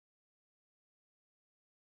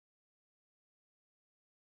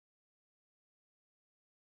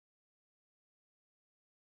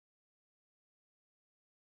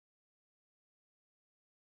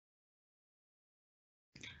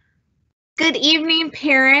Good evening,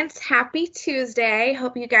 parents. Happy Tuesday.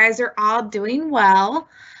 Hope you guys are all doing well.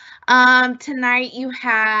 Tonight you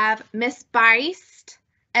have Miss Beist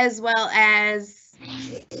as well as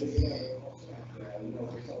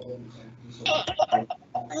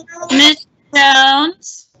Miss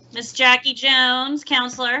Jones, Miss Jackie Jones,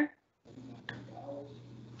 counselor.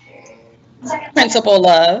 Principal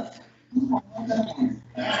Love.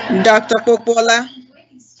 Dr. Popola.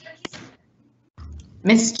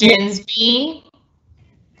 Miss Jinsby.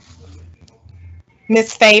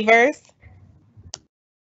 Miss Favors.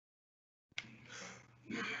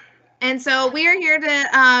 And so we are here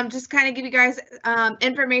to just kind of give you guys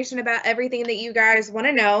information about everything that you guys want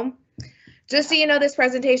to know. Just so you know, this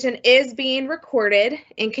presentation is being recorded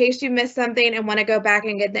in case you missed something and want to go back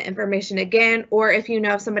and get the information again, or if you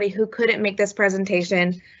know of somebody who couldn't make this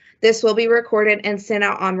presentation, this will be recorded and sent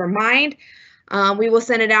out on Remind. We will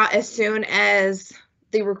send it out as soon as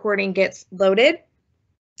the recording gets loaded.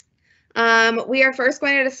 We are first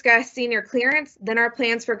going to discuss senior clearance, then our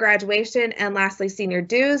plans for graduation, and lastly, senior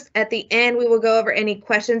dues. At the end, we will go over any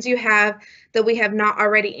questions you have that we have not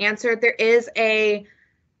already answered. There is a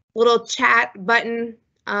little chat button.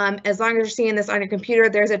 As long as you're seeing this on your computer,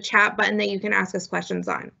 there's a chat button that you can ask us questions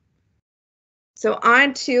on. So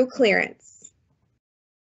on to clearance.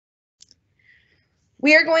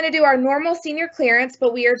 We are going to do our normal senior clearance,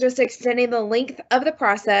 but we are just extending the length of the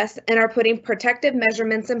process and are putting protective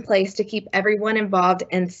measurements in place to keep everyone involved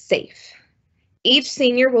and safe. Each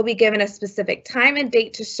senior will be given a specific time and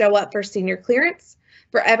date to show up for senior clearance.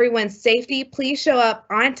 For everyone's safety, please show up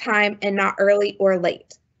on time and not early or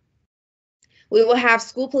late. We will have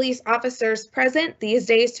school police officers present these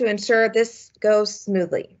days to ensure this goes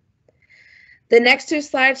smoothly. The next two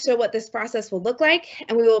slides show what this process will look like,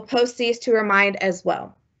 and we will post these to Remind as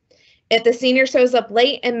well. If the senior shows up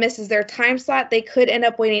late and misses their time slot, they could end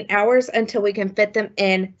up waiting hours until we can fit them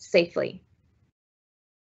in safely.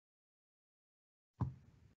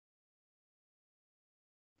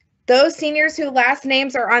 Those seniors whose last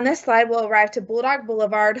names are on this slide will arrive to Bulldog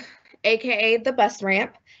Boulevard, aka the bus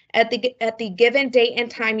ramp, at the given date and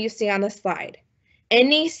time you see on the slide.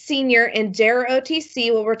 Any senior in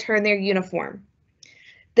JROTC will return their uniform.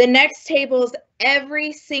 The next tables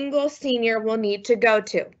every single senior will need to go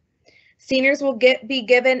to. Seniors will be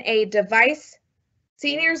given a device.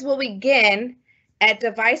 Seniors will begin at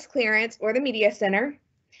device clearance or the media center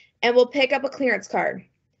and will pick up a clearance card.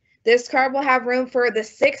 This card will have room for the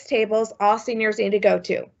 6 tables all seniors need to go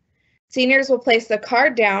to. Seniors will place the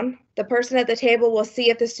card down. The person at the table will see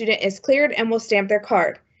if the student is cleared and will stamp their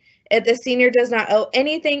card. If the senior does not owe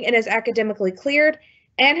anything and is academically cleared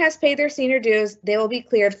and has paid their senior dues, they will be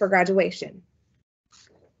cleared for graduation.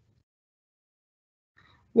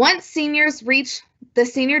 Once seniors reach the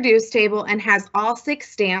senior dues table and has all 6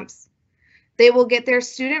 stamps, they will get their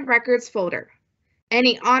student records folder,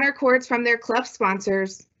 any honor cords from their club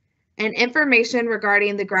sponsors, and information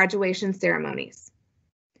regarding the graduation ceremonies.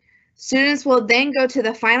 Students will then go to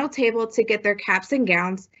the final table to get their caps and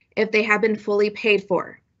gowns if they have been fully paid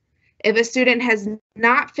for. If a student has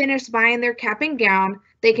not finished buying their cap and gown,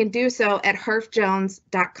 they can do so at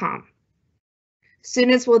herfjones.com.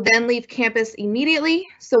 Students will then leave campus immediately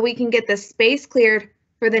so we can get the space cleared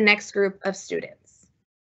for the next group of students.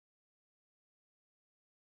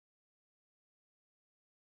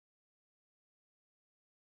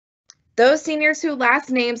 Those seniors whose last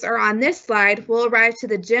names are on this slide will arrive to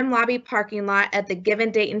the gym lobby parking lot at the given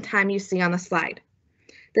date and time you see on the slide.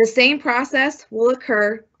 The same process will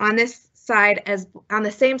occur on this side on the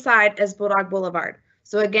same side as Bulldog Boulevard.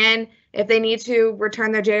 So again, if they need to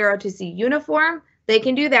return their JROTC uniform, they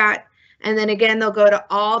can do that. And then again, they'll go to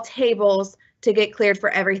all tables to get cleared for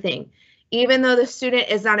everything. Even though the student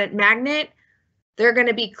is not at Magnet, they're going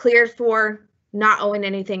to be cleared for not owing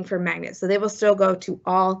anything for Magnet. So they will still go to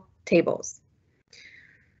all tables.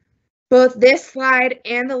 Both this slide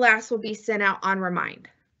and the last will be sent out on Remind.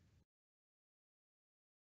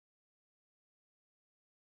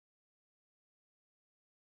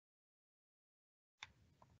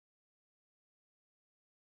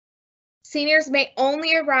 Seniors may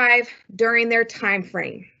only arrive during their time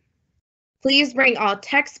frame. Please bring all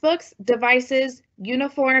textbooks, devices,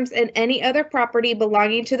 uniforms, and any other property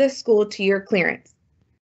belonging to the school to your clearance.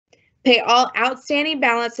 Pay all outstanding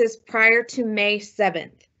balances prior to May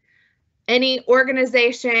 7th. Any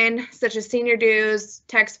organization such as senior dues,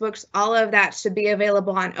 textbooks, all of that should be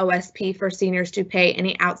available on OSP for seniors to pay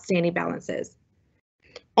any outstanding balances.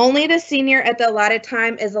 Only the senior at the allotted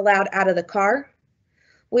time is allowed out of the car.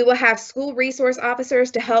 We will have school resource officers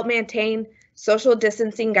to help maintain social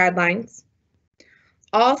distancing guidelines.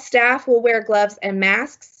 All staff will wear gloves and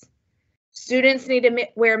masks. Students need to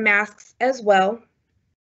wear masks as well.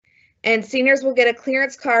 And seniors will get a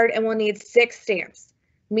clearance card and will need 6 stamps: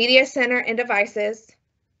 media center and devices,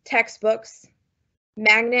 textbooks,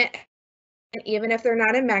 magnet, and even if they're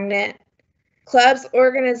not a magnet, clubs,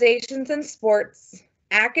 organizations, and sports,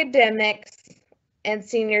 academics, and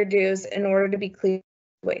senior dues in order to be clear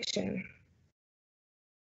for graduation.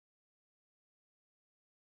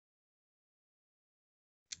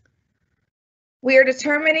 We are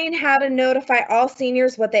determining how to notify all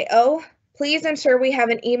seniors what they owe. Please ensure we have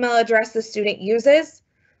an email address the student uses.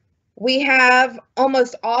 We have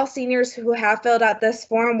almost all seniors who have filled out this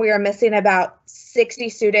form. We are missing about 60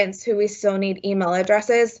 students who we still need email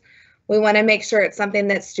addresses. We want to make sure it's something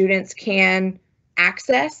that students can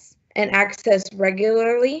access and access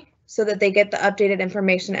regularly so that they get the updated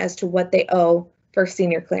information as to what they owe for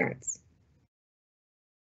senior clearance.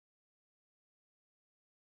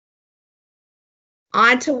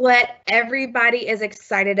 On to what everybody is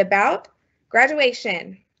excited about,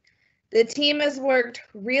 graduation. The team has worked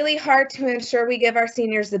really hard to ensure we give our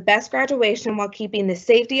seniors the best graduation while keeping the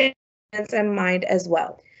safety in mind as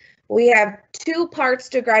well. We have 2 parts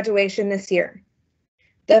to graduation this year.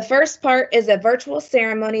 The first part is a virtual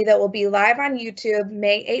ceremony that will be live on YouTube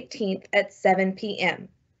May 18th at 7 p.m.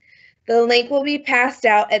 The link will be passed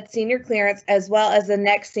out at senior clearance as well as the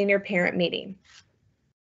next senior parent meeting.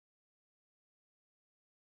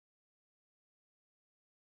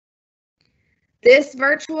 This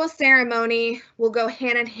virtual ceremony will go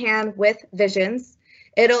hand in hand with Visions.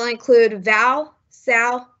 It'll include Val,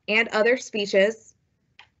 Sal, and other speeches,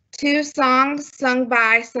 2 songs sung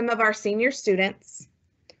by some of our senior students,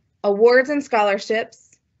 awards and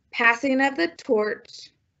scholarships, passing of the torch,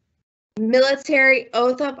 military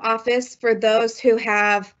oath of office for those who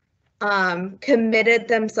have committed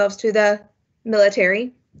themselves to the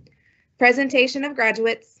military, presentation of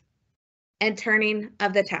graduates, and turning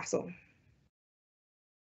of the tassel.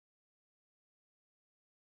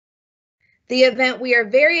 The event we are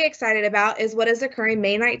very excited about is what is occurring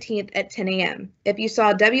May 19th at 10 a.m. If you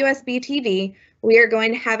saw WSB TV, we are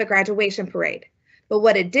going to have a graduation parade. But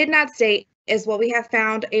what it did not state is what we have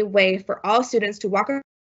found a way for all students to walk on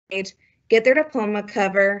stage, get their diploma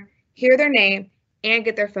cover, hear their name, and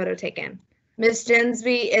get their photo taken. Ms.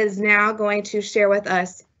 Jensby is now going to share with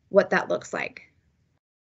us what that looks like.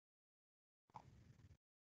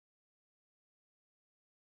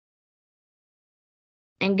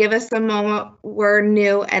 And give us a moment. We're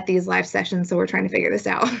new at these live sessions, so we're trying to figure this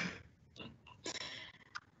out.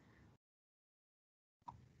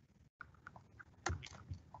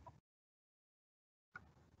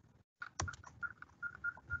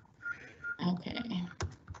 Okay.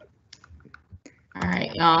 All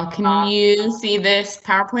right, y'all, can you see this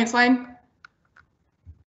PowerPoint slide?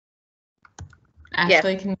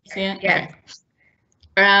 Ashley, Yes. can you see it? Yes.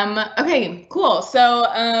 Okay. Okay, cool. So,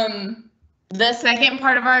 the second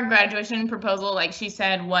part of our graduation proposal, like she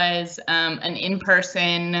said, was an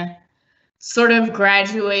in-person sort of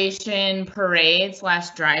graduation parade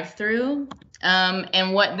 / drive-through.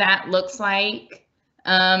 And what that looks like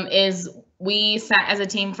is we sat as a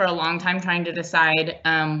team for a long time trying to decide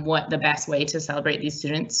what the best way to celebrate these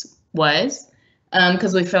students was,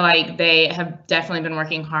 because we feel like they have definitely been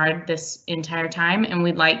working hard this entire time, and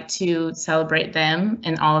we'd like to celebrate them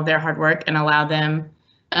and all of their hard work and allow them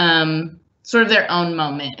sort of their own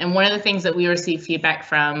moment. And one of the things that we received feedback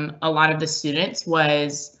from a lot of the students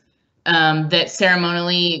was that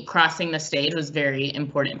ceremonially crossing the stage was very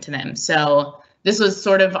important to them. So this was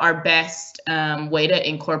sort of our best way to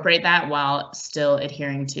incorporate that while still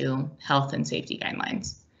adhering to health and safety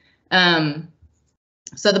guidelines.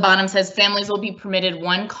 So the bottom says families will be permitted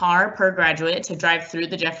 1 car per graduate to drive through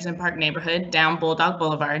the Jefferson Park neighborhood down Bulldog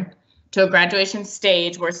Boulevard to a graduation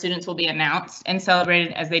stage where students will be announced and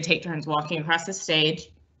celebrated as they take turns walking across the stage,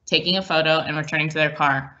 taking a photo, and returning to their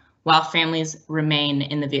car, while families remain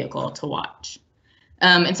in the vehicle to watch.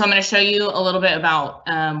 And so I'm going to show you a little bit about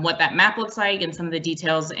what that map looks like and some of the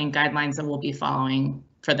details and guidelines that we'll be following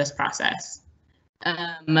for this process.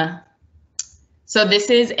 So this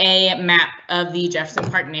is a map of the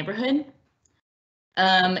Jefferson Park neighborhood.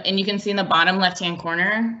 And you can see in the bottom left-hand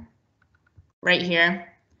corner right here,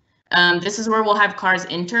 this is where we'll have cars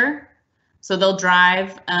enter. So they'll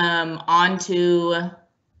drive onto,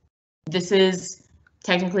 this is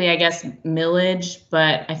technically, I guess, Millage,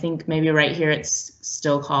 but I think maybe right here it's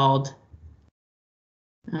still called,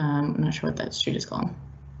 I'm not sure what that street is called.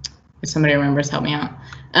 If somebody remembers, help me out.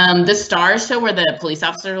 The stars show where the police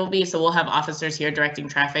officers will be, so we'll have officers here directing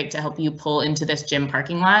traffic to help you pull into this gym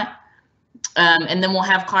parking lot. And then we'll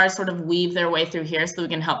have cars sort of weave their way through here so we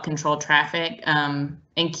can help control traffic and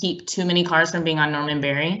keep too many cars from being on Norman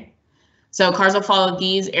Berry. So cars will follow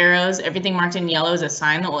these arrows. Everything marked in yellow is a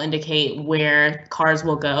sign that will indicate where cars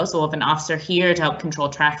will go. So we'll have an officer here to help control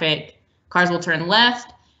traffic. Cars will turn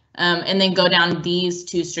left and then go down these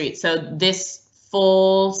 2 streets. So this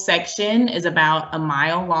full section is about a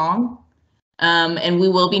mile long. And we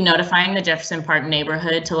will be notifying the Jefferson Park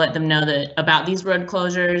neighborhood to let them know that about these road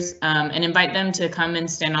closures and invite them to come and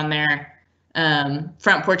stand on their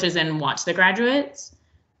front porches and watch the graduates.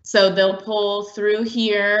 So they'll pull through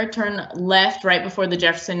here, turn left right before the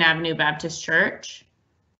Jefferson Avenue Baptist Church,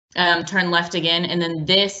 turn left again, and then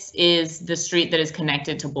this is the street that is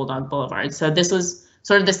connected to Bulldog Boulevard. So this was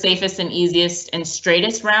sort of the safest and easiest and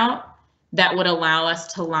straightest route that would allow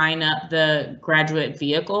us to line up the graduate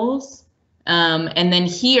vehicles. And then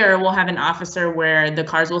here we'll have an officer where the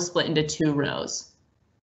cars will split into 2 rows.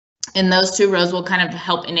 And those 2 rows will kind of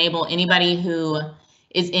help enable anybody who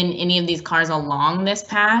is in any of these cars along this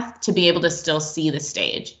path to be able to still see the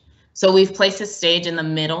stage. So we've placed a stage in the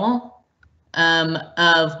middle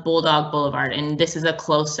of Bulldog Boulevard, and this is a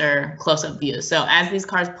close-up view. So as these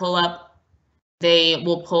cars pull up, they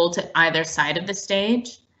will pull to either side of the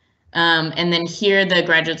stage. And then here the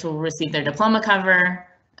graduates will receive their diploma cover.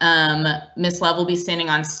 Miss Love will be standing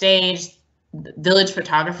on stage. Village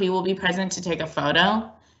photography will be present to take a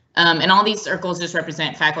photo. And all these circles just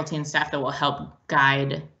represent faculty and staff that will help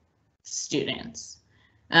guide students.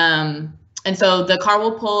 And so the car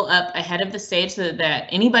will pull up ahead of the stage so that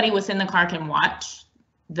anybody within the car can watch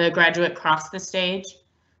the graduate cross the stage.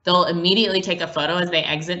 They'll immediately take a photo as they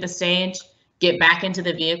exit the stage, get back into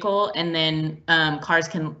the vehicle, and then cars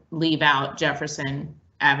can leave out Jefferson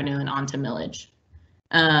Avenue and onto Millage.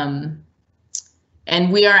 And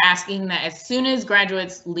we are asking that as soon as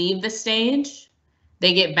graduates leave the stage,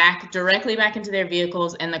 they get directly back into their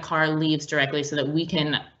vehicles and the car leaves directly so that we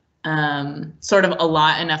can sort of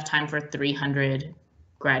allot enough time for 300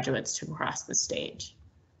 graduates to cross the stage.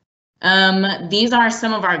 These are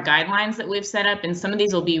some of our guidelines that we've set up, and some of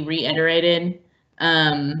these will be reiterated.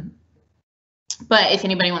 But if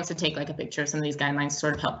anybody wants to take like a picture of some of these guidelines to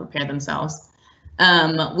sort of help prepare themselves.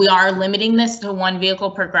 We are limiting this to 1 vehicle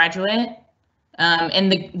per graduate,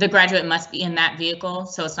 and the graduate must be in that vehicle,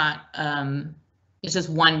 so it's not, it's just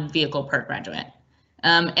 1 vehicle per graduate.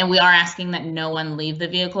 And we are asking that no one leave the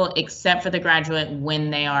vehicle except for the graduate when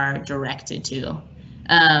they are directed to.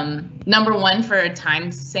 Number 1, for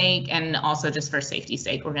time's sake and also just for safety's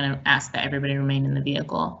sake, we're going to ask that everybody remain in the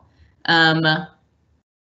vehicle.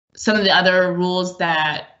 Some of the other rules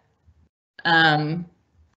that are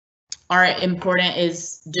important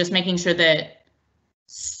is just making sure that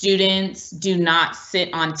students do not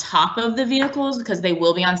sit on top of the vehicles because they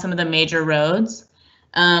will be on some of the major roads.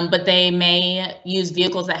 But they may use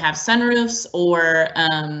vehicles that have sunroofs, or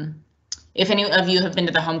if any of you have been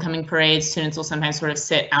to the homecoming parade, students will sometimes sort of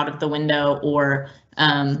sit out of the window or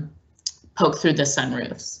poke through the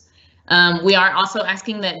sunroofs. We are also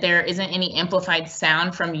asking that there isn't any amplified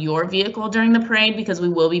sound from your vehicle during the parade because we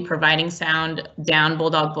will be providing sound down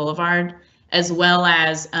Bulldog Boulevard, as well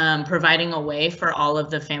as providing a way for all of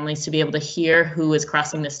the families to be able to hear who is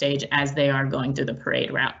crossing the stage as they are going through the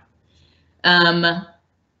parade route.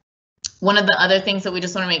 One of the other things that we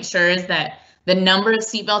just want to make sure is that the number of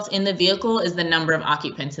seatbelts in the vehicle is the number of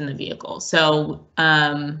occupants in the vehicle. So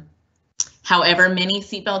however many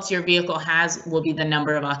seatbelts your vehicle has will be the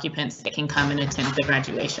number of occupants that can come and attend the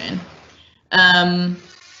graduation.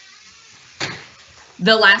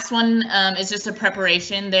 The last one is just a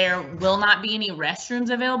preparation. There will not be any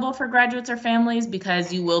restrooms available for graduates or families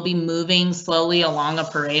because you will be moving slowly along a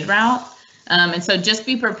parade route. And so just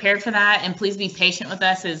be prepared for that, and please be patient with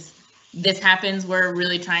us as this happens. We're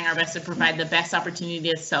really trying our best to provide the best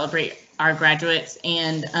opportunity to celebrate our graduates,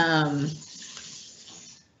 and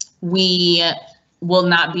we will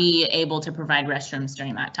not be able to provide restrooms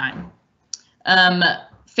during that time.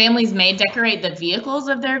 Families may decorate the vehicles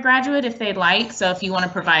of their graduate if they'd like. So if you want to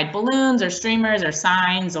provide balloons or streamers or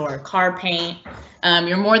signs or car paint,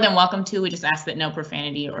 you're more than welcome to. We just ask that no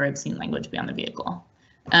profanity or obscene language be on the vehicle.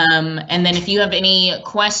 And then if you have any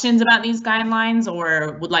questions about these guidelines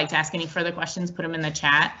or would like to ask any further questions, put them in the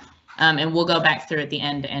chat, and we'll go back through at the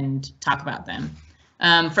end and talk about them.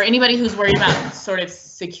 For anybody who's worried about sort of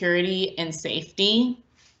security and safety,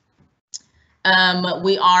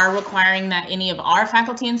 we are requiring that any of our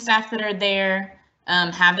faculty and staff that are there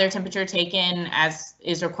have their temperature taken as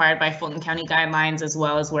is required by Fulton County guidelines, as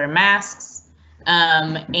well as wear masks.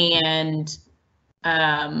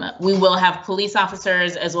 We will have police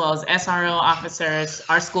officers as well as SRO officers,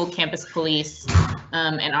 our school campus police,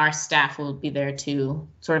 and our staff will be there to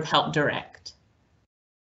sort of help direct.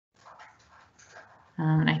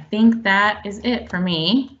 I think that is it for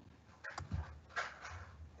me.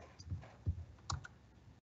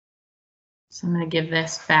 So I'm going to give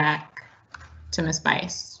this back to Ms.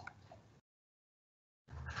 Bice.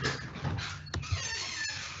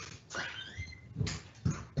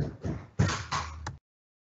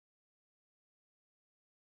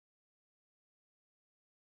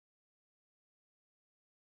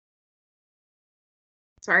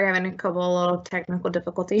 Sorry, having a couple of little technical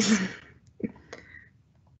difficulties.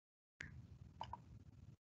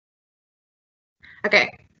 Okay.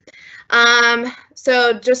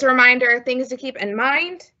 So just a reminder, things to keep in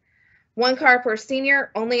mind. 1 car per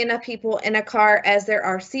senior, only enough people in a car as there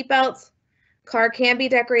are seatbelts. Car can be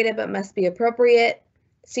decorated but must be appropriate.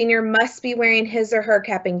 Senior must be wearing his or her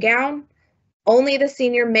cap and gown. Only the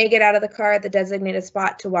senior may get out of the car at the designated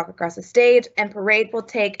spot to walk across the stage, and parade will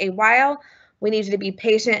take a while. We need you to be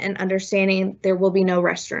patient and understanding there will be no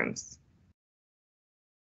restrooms.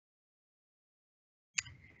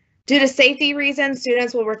 Due to safety reasons,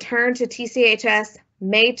 students will return to TCHS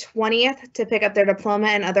May 20th to pick up their diploma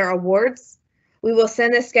and other awards. We will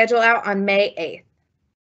send the schedule out on May 8th.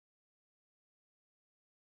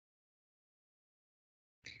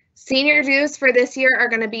 Senior dues for this year are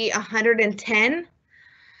going to be $110.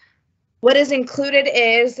 What is included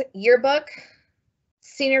is yearbook,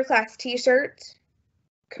 senior class t-shirt,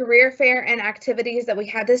 career fair and activities that we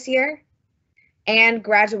had this year, and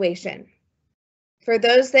graduation. For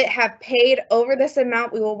those that have paid over this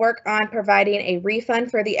amount, we will work on providing a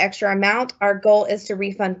refund for the extra amount. Our goal is to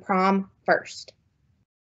refund prom first.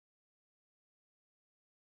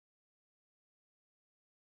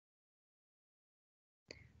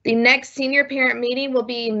 The next senior parent meeting will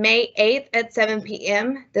be May 8th at 7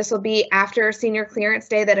 p.m. This will be after senior clearance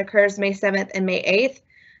day that occurs May 7th and May 8th.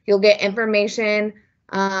 You'll get information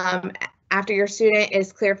after your student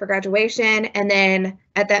is clear for graduation, and then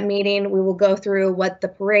at that meeting, we will go through what the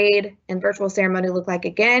parade and virtual ceremony look like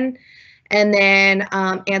again, and then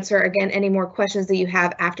answer again any more questions that you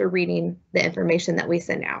have after reading the information that we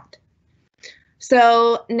send out.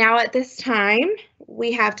 So now at this time,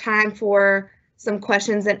 we have time for some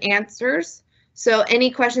questions and answers. So any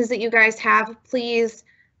questions that you guys have, please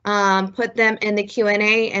put them in the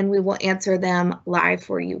Q&A and we will answer them live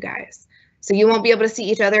for you guys. So you won't be able to see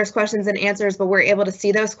each other's questions and answers, but we're able to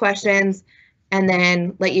see those questions and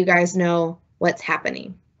then let you guys know what's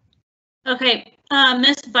happening. Okay,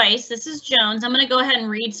 Ms. Bice, this is Jones. I'm going to go ahead and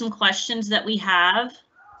read some questions that we have.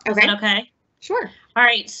 Is that okay? Sure. All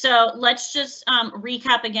right, so let's just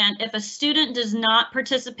recap again. If a student does not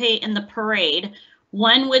participate in the parade,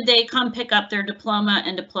 when would they come pick up their diploma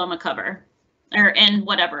and diploma cover, and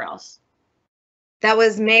whatever else? That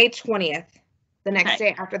was May 20th, the next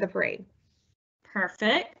day after the parade.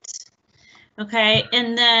 Perfect. Okay,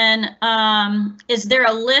 and then is there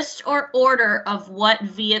a list or order of what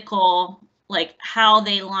vehicle, like how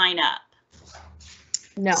they line up?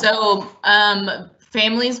 No. So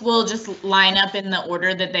families will just line up in the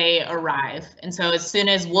order that they arrive. And so as soon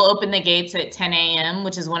as we'll open the gates at 10 a.m.,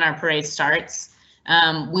 which is when our parade starts,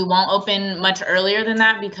 we won't open much earlier than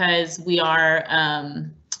that because we are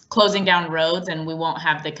closing down roads and we won't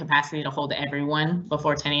have the capacity to hold everyone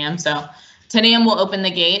before 10 a.m. So 10 a.m. we'll open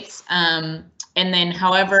the gates. And then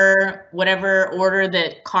whatever order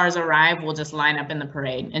that cars arrive, we'll just line up in the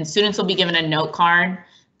parade. And students will be given a note card.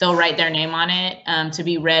 They'll write their name on it to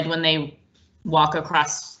be read when they walk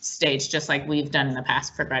across stage, just like we've done in the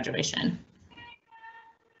past for graduation.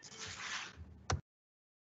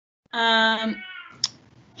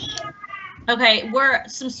 Okay,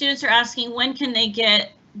 some students are asking, when can they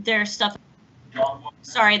get their stuff,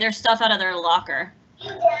 their stuff out of their locker?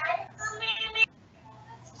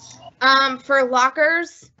 For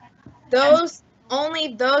lockers,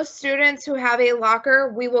 only those students who have a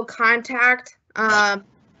locker, we will contact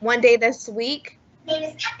one day this week.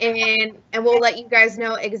 And we'll let you guys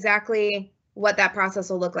know exactly what that process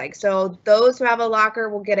will look like. So those who have a locker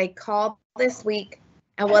will get a call this week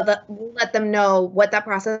and we'll let them know what that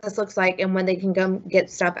process looks like and when they can come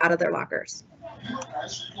get stuff out of their lockers.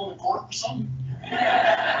 What?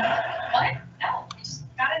 No, we just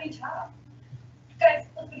got a new job. Guys,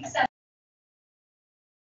 look what he said.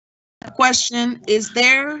 Question, is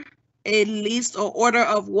there a list or order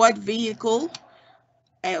of what vehicle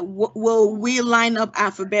will we line up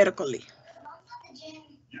alphabetically?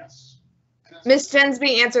 Yes. Ms.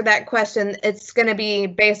 Jensby answered that question. It's going to be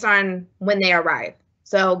based on when they arrive.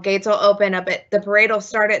 So gates will open up the parade will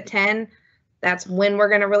start at 10. That's when we're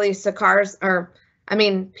going to release the cars,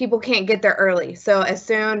 people can't get there early. So as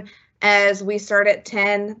soon As we start at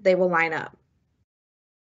 10, they will line up.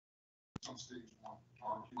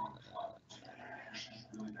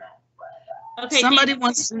 Okay, Somebody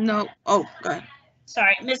wants to know, oh, go ahead.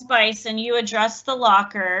 sorry, Ms. Bison, you addressed the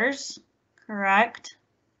lockers, correct?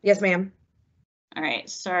 Yes, ma'am. All right,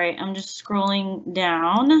 sorry, I'm just scrolling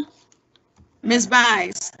down. Ms.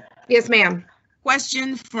 Bice, Yes, ma'am.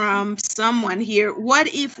 question from someone here. What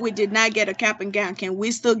if we did not get a cap and gown? Can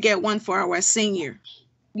we still get one for our senior?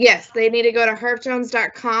 Yes, they need to go to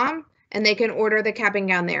herfjones.com and they can order the cap and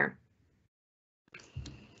gown there.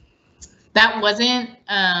 That wasn't,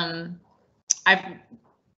 I've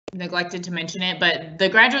neglected to mention it, but the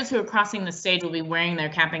graduates who are crossing the stage will be wearing their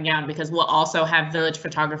cap and gown because we'll also have Village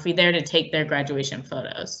Photography there to take their graduation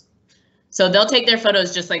photos. So they'll take their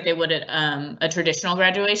photos just like they would at a traditional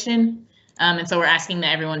graduation. And so we're asking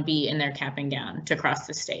that everyone be in their cap and gown to cross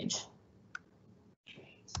the stage.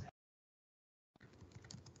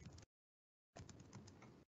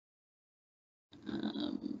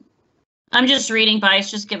 I'm just reading, Bice,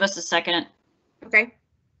 just give us a second. Okay.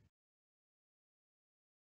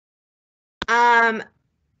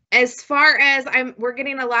 As far as we're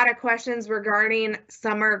getting a lot of questions regarding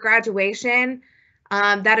summer graduation.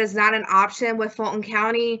 That is not an option with Fulton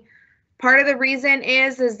County. Part of the reason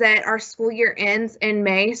is that our school year ends in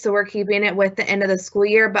May, so we're keeping it with the end of the school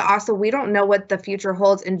year, but also we don't know what the future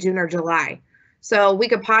holds in June or July. So we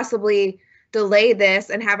could possibly delay this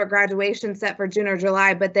and have a graduation set for June or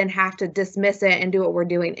July, but then have to dismiss it and do what we're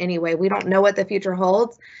doing anyway. We don't know what the future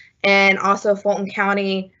holds. And also Fulton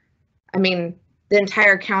County, I mean, the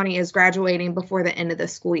entire county is graduating before the end of the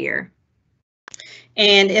school year.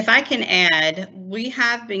 And if I can add, we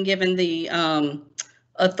have been given the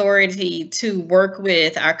authority to work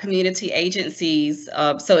with our community agencies.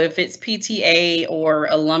 So if it's PTA or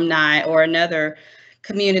alumni or another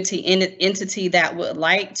community entity that would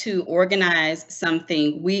like to organize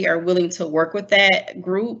something, we are willing to work with that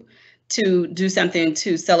group to do something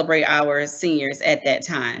to celebrate our seniors at that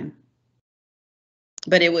time.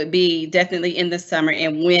 But it would be definitely in the summer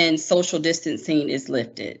and when social distancing is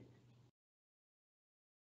lifted.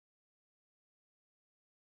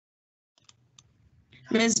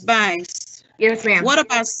 Ms. Bice. Yes, ma'am. What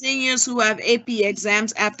about seniors who have AP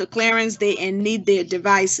exams after clearance day and need their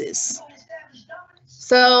devices?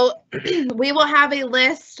 So we will have a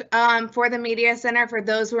list for the Media Center for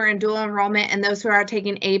those who are in dual enrollment and those who are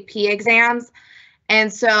taking AP exams.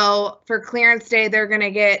 And so for clearance day, they're going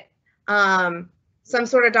to get some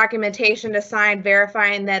sort of documentation to sign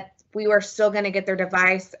verifying that we were still going to get their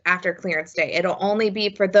device after clearance day. It'll only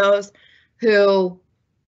be for those who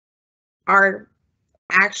are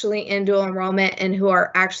actually in dual enrollment and who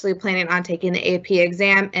are actually planning on taking the AP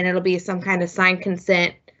exam, and it'll be some kind of signed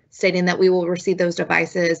consent stating that we will receive those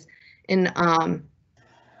devices in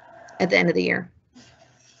at the end of the year.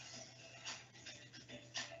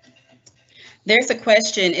 There's a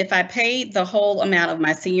question, if I paid the whole amount of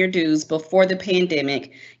my senior dues before the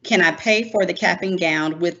pandemic, can I pay for the cap and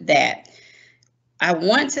gown with that? I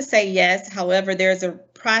want to say yes, however, there's a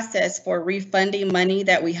process for refunding money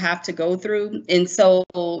that we have to go through. And so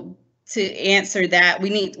to answer that,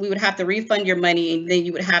 we would have to refund your money and then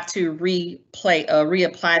you would have to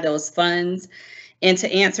reapply those funds. And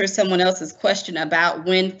to answer someone else's question about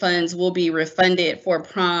when funds will be refunded for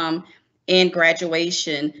prom and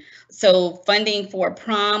graduation. So funding for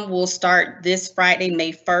prom will start this Friday,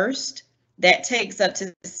 May 1st. That takes up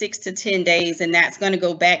to 6 to 10 days, and that's going to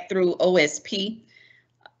go back through OSP.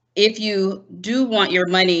 If you do want your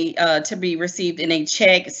money to be received in a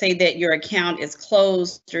check, say that your account is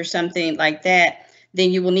closed or something like that,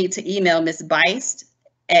 then you will need to email Ms. Beist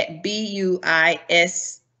at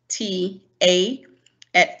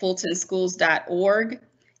buista@fultonschools.org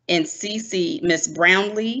and CC Ms.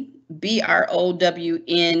 Brownlee, BROWNLEE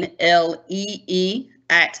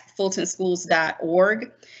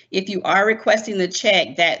 @fultonschools.org. If you are requesting the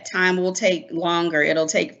check, that time will take longer. It'll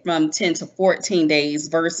take from 10 to 14 days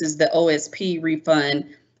versus the OSP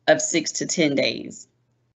refund of 6 to 10 days.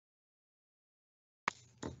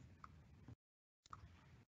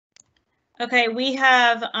 Okay, we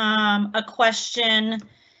have a question.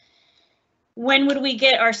 When would we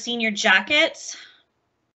get our senior jackets?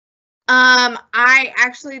 I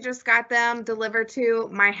actually just got them delivered to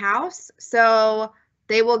my house, so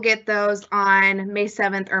they will get those on May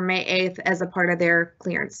 7th or May 8th as a part of their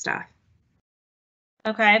clearance stuff.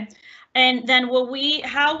 Okay, and then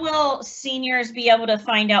how will seniors be able to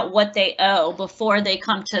find out what they owe before they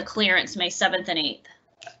come to clearance May 7th and 8th?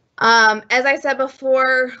 As I said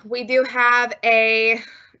before, we do have and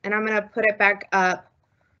I'm gonna put it back up.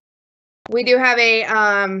 We do have a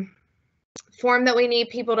form that we need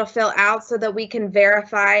people to fill out so that we can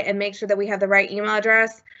verify and make sure that we have the right email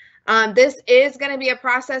address. This is going to be a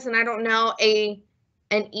process, and I don't know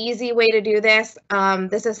an easy way to do this.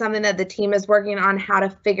 This is something that the team is working on how to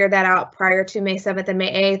figure that out prior to May 7th and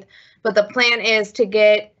May 8th. But the plan is to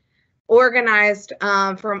get organized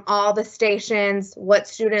from all the stations what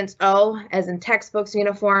students owe, as in textbooks,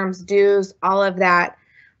 uniforms, dues, all of that,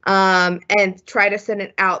 and try to send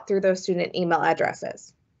it out through those student email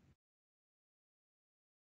addresses.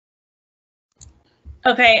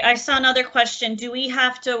 Okay, I saw another question. Do we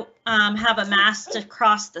have to have a mask to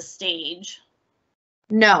cross the stage?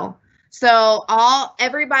 No. So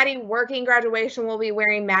everybody working graduation will be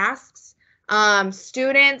wearing masks.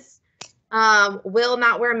 Students will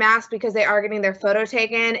not wear masks because they are getting their photo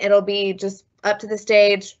taken. It'll be just up to the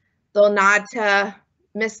stage. They'll nod to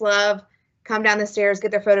Miss Love, come down the stairs, get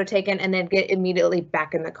their photo taken, and then get immediately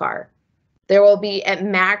back in the car. There will be at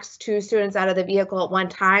max 2 students out of the vehicle at one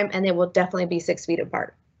time, and they will definitely be 6 feet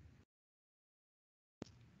apart.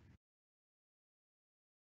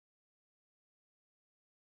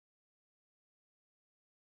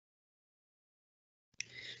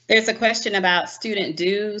 There's a question about student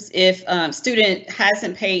dues. If student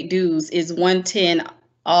hasn't paid dues, is 110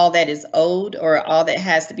 all that is owed or all that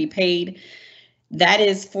has to be paid? That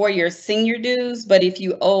is for your senior dues, but if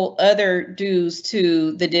you owe other dues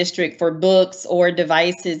to the district for books or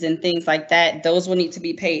devices and things like that, those will need to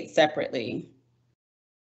be paid separately.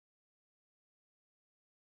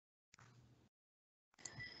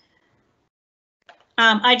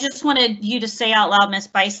 I just wanted you to say out loud, Ms.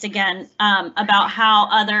 Beist, again, about how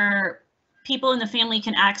other people in the family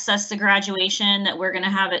can access the graduation, that we're going to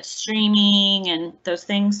have it streaming and those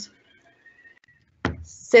things.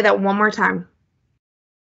 Say that one more time.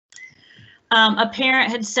 A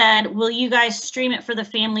parent had said, will you guys stream it for the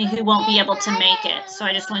family who won't be able to make it? So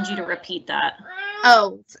I just wanted you to repeat that.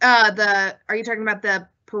 Oh, are you talking about the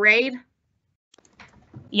parade?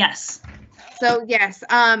 Yes. So yes,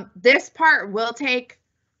 this part will take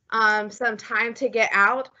some time to get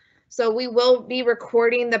out. So we will be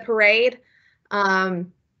recording the parade.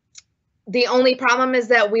 The only problem is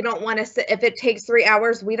that we don't want to, if it takes 3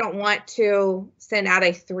 hours, we don't want to send out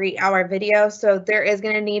a 3-hour video. So there is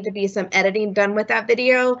going to need to be some editing done with that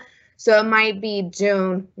video. So it might be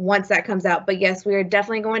June once that comes out. But yes, we are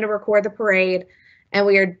definitely going to record the parade, and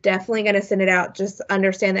we are definitely going to send it out. Just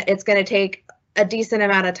understand that it's going to take a decent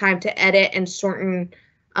amount of time to edit and shorten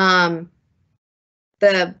the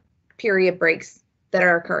period breaks that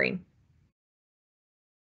are occurring.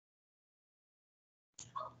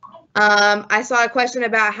 I saw a question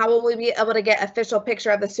about how will we be able to get official picture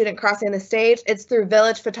of the student crossing the stage. It's through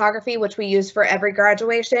Village Photography, which we use for every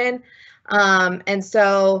graduation. And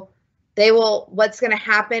so they will, what's going to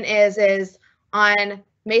happen is on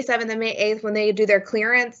May 7th and May 8th, when they do their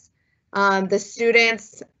clearance, the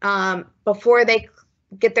students, before they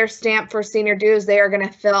get their stamp for senior dues, they are going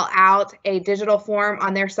to fill out a digital form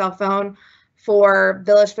on their cell phone for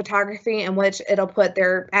Village Photography, in which it'll put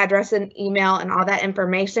their address and email and all that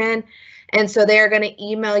information. And so they are going to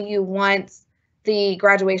email you once the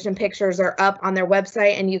graduation pictures are up on their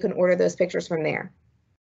website, and you can order those pictures from there.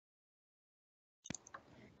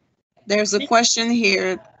 There's a question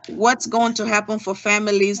here. What's going to happen for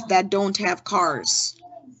families that don't have cars?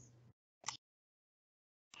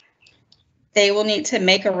 They will need to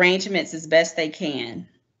make arrangements as best they can.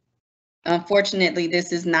 Unfortunately,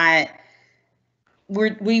 this is not,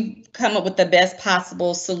 we've come up with the best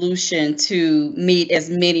possible solution to meet as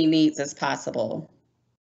many needs as possible.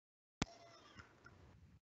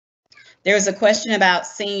 There's a question about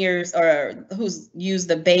seniors or who's used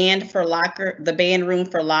the band room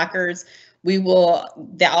for lockers. We will,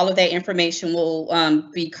 all of that information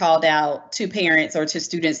will be called out to parents or to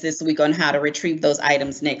students this week on how to retrieve those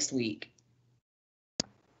items next week.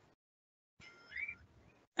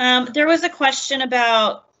 There was a question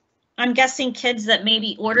about, I'm guessing, kids that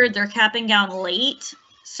maybe ordered their cap and gown late.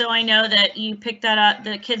 So I know that you picked that up,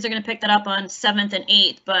 the kids are going to pick that up on 7th and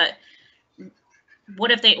 8th, but what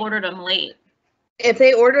if they ordered them late? If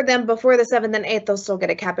they ordered them before the 7th and 8th, they'll still get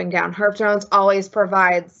a cap and gown. Herb Jones always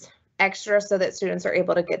provides extra so that students are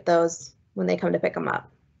able to get those when they come to pick them up.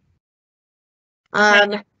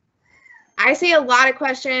 I see a lot of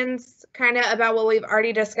questions kind of about what we've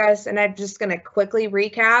already discussed, and I'm just going to quickly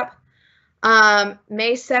recap.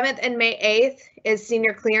 May 7th and May 8th is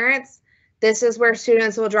senior clearance. This is where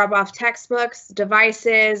students will drop off textbooks,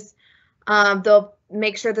 devices. They'll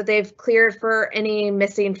make sure that they've cleared for any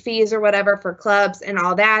missing fees or whatever for clubs and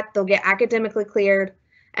all that. They'll get academically cleared.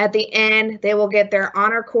 At the end, they will get their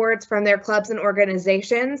honor cords from their clubs and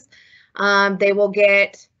organizations. They will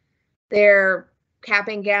get their cap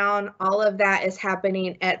and gown, all of that is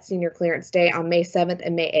happening at Senior Clearance Day on May 7th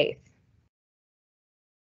and May 8th.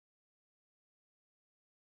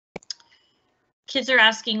 Kids are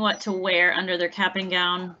asking what to wear under their cap and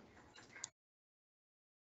gown.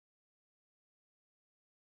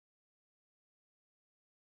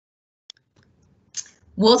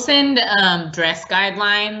 We'll send dress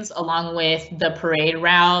guidelines along with the parade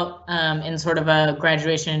route in sort of a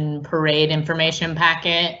graduation parade information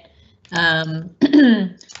packet.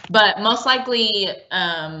 But most likely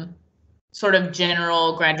sort of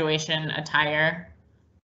general graduation attire,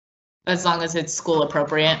 as long as it's school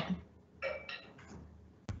appropriate.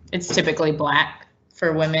 It's typically black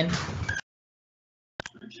for women.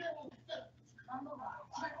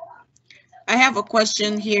 I have a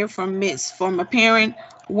question here from a parent.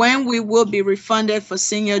 When we will be refunded for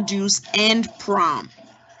senior dues and prom?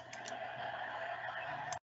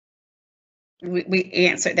 We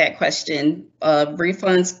answered that question.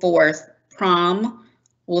 Refunds for prom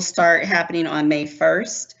will start happening on May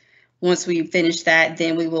 1st. Once we finish that,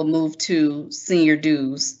 then we will move to senior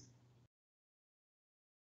dues.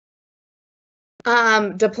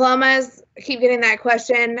 Diplomas, keep getting that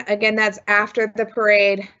question. Again, that's after the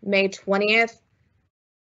parade, May 20th.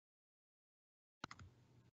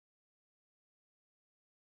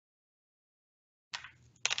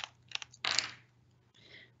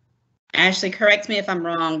 Ashley, correct me if I'm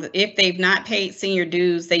wrong. If they've not paid senior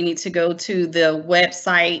dues, they need to go to the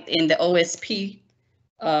website in the OSP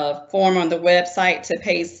form on the website to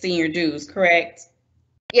pay senior dues, correct?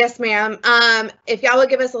 Yes, ma'am. If y'all would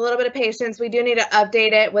give us a little bit of patience, we do need to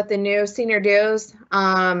update it with the new senior dues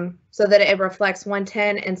so that it reflects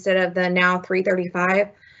 110 instead of the now 335.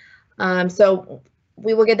 So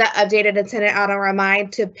we will get that updated and send it out on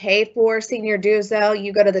Remind. To pay for senior dues, though,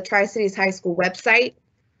 you go to the Tri-Cities High School website.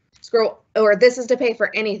 Or this is to pay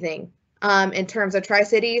for anything in terms of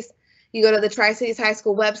Tri-Cities. You go to the Tri-Cities High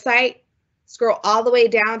School website, scroll all the way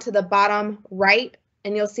down to the bottom right,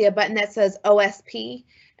 and you'll see a button that says OSP,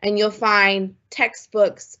 and you'll find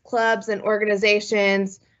textbooks, clubs and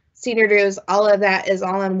organizations, senior dues, all of that is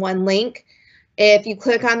all in one link. If you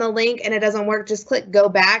click on the link and it doesn't work, just click go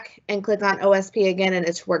back and click on OSP again, and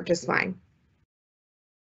it should work just fine.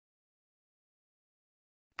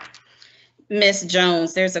 Miss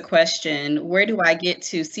Jones, there's a question. Where do I get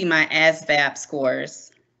to see my ASVAB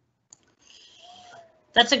scores?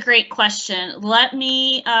 That's a great question. Let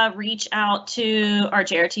me reach out to our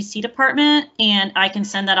JRTC department, and I can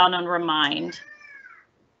send that out on Remind.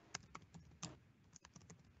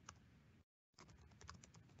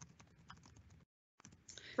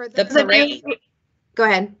 For The parade. Go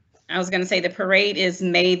ahead. I was going to say the parade is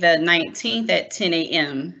May the 19th at 10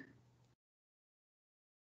 a.m.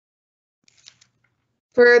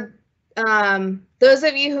 For those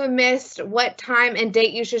of you who missed what time and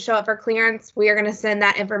date you should show up for clearance, we are going to send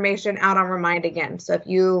that information out on Remind again. So if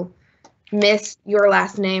you missed your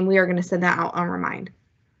last name, we are going to send that out on Remind.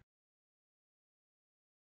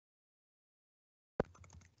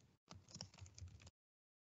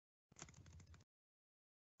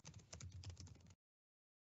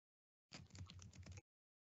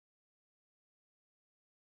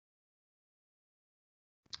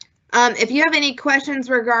 If you have any questions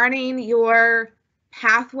regarding your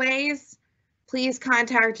pathways, please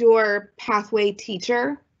contact your pathway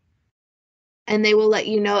teacher, and they will let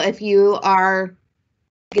you know if you are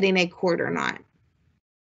getting a cord or not.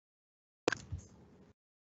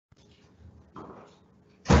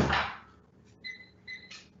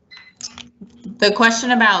 The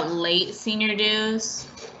question about late senior dues,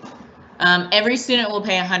 every student will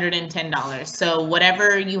pay $110. So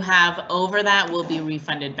whatever you have over that will be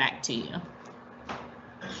refunded back to you.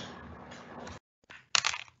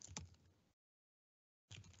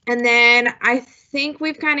 And then I think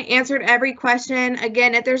we've kind of answered every question.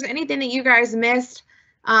 Again, if there's anything that you guys missed,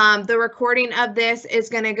 the recording of this is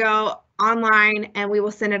going to go online and we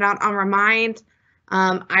will send it out on Remind.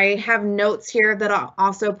 I have notes here that I'll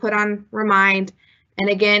also put on Remind. And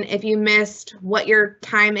again, if you missed what your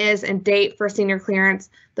time is and date for senior clearance,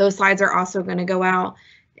 those slides are also going to go out.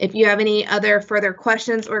 If you have any other further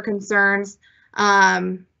questions or concerns,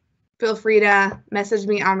 feel free to message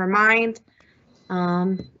me on Remind.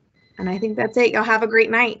 And I think that's it. Y'all have a great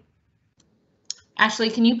night. Ashley,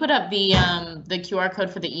 can you put up the QR code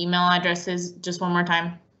for the email addresses just one more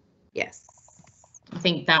time? Yes. I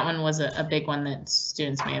think that one was a big one that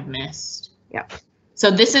students may have missed. Yep. So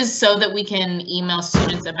this is so that we can email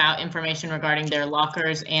students about information regarding their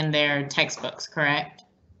lockers and their textbooks, correct?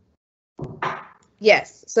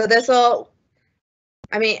 Yes. So this will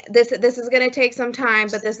I mean, this is going to take some time,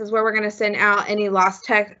 but this is where we're going to send out any lost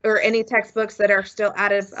text or any textbooks that are still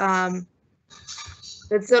out of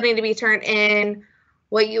that still need to be turned in,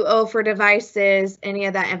 what you owe for devices, any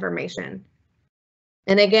of that information.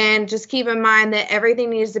 And again, just keep in mind that everything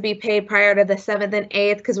needs to be paid prior to the 7th and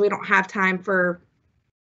 8th because we don't have time for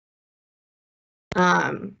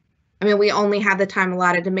I mean, we only have the time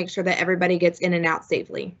allotted to make sure that everybody gets in and out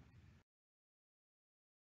safely.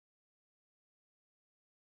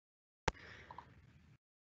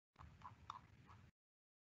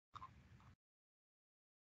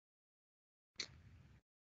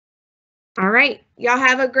 All right, y'all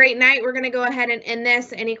have a great night. We're going to go ahead and end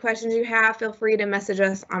this. Any questions you have, feel free to message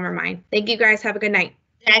us on Remind. Thank you guys. Have a good night.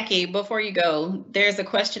 Jackie, before you go, there's a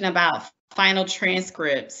question about final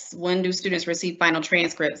transcripts. When do students receive final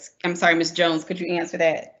transcripts? I'm sorry, Ms. Jones, could you answer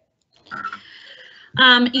that?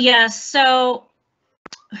 Yes, so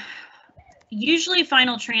usually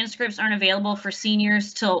final transcripts aren't available for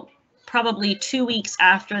seniors till probably 2 weeks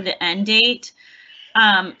after the end date.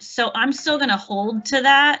 So I'm still going to hold to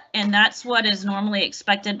that, and that's what is normally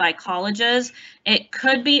expected by colleges. It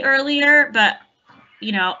could be earlier, but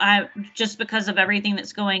you know, just because of everything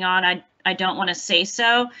that's going on, I don't want to say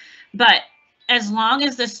so. But as long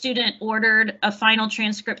as the student ordered a final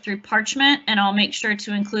transcript through Parchment, and I'll make sure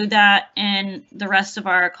to include that in the rest of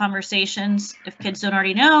our conversations. If kids don't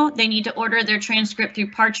already know, they need to order their transcript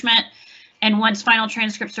through Parchment, and once final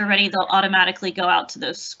transcripts are ready, they'll automatically go out to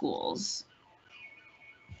those schools.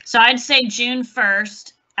 So I'd say June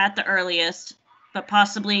 1st at the earliest, but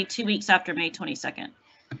possibly 2 weeks after May 22nd.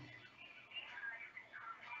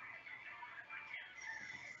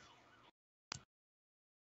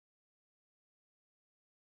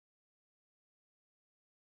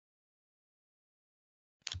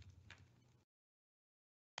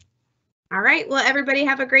 All right, well, everybody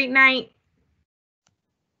have a great night.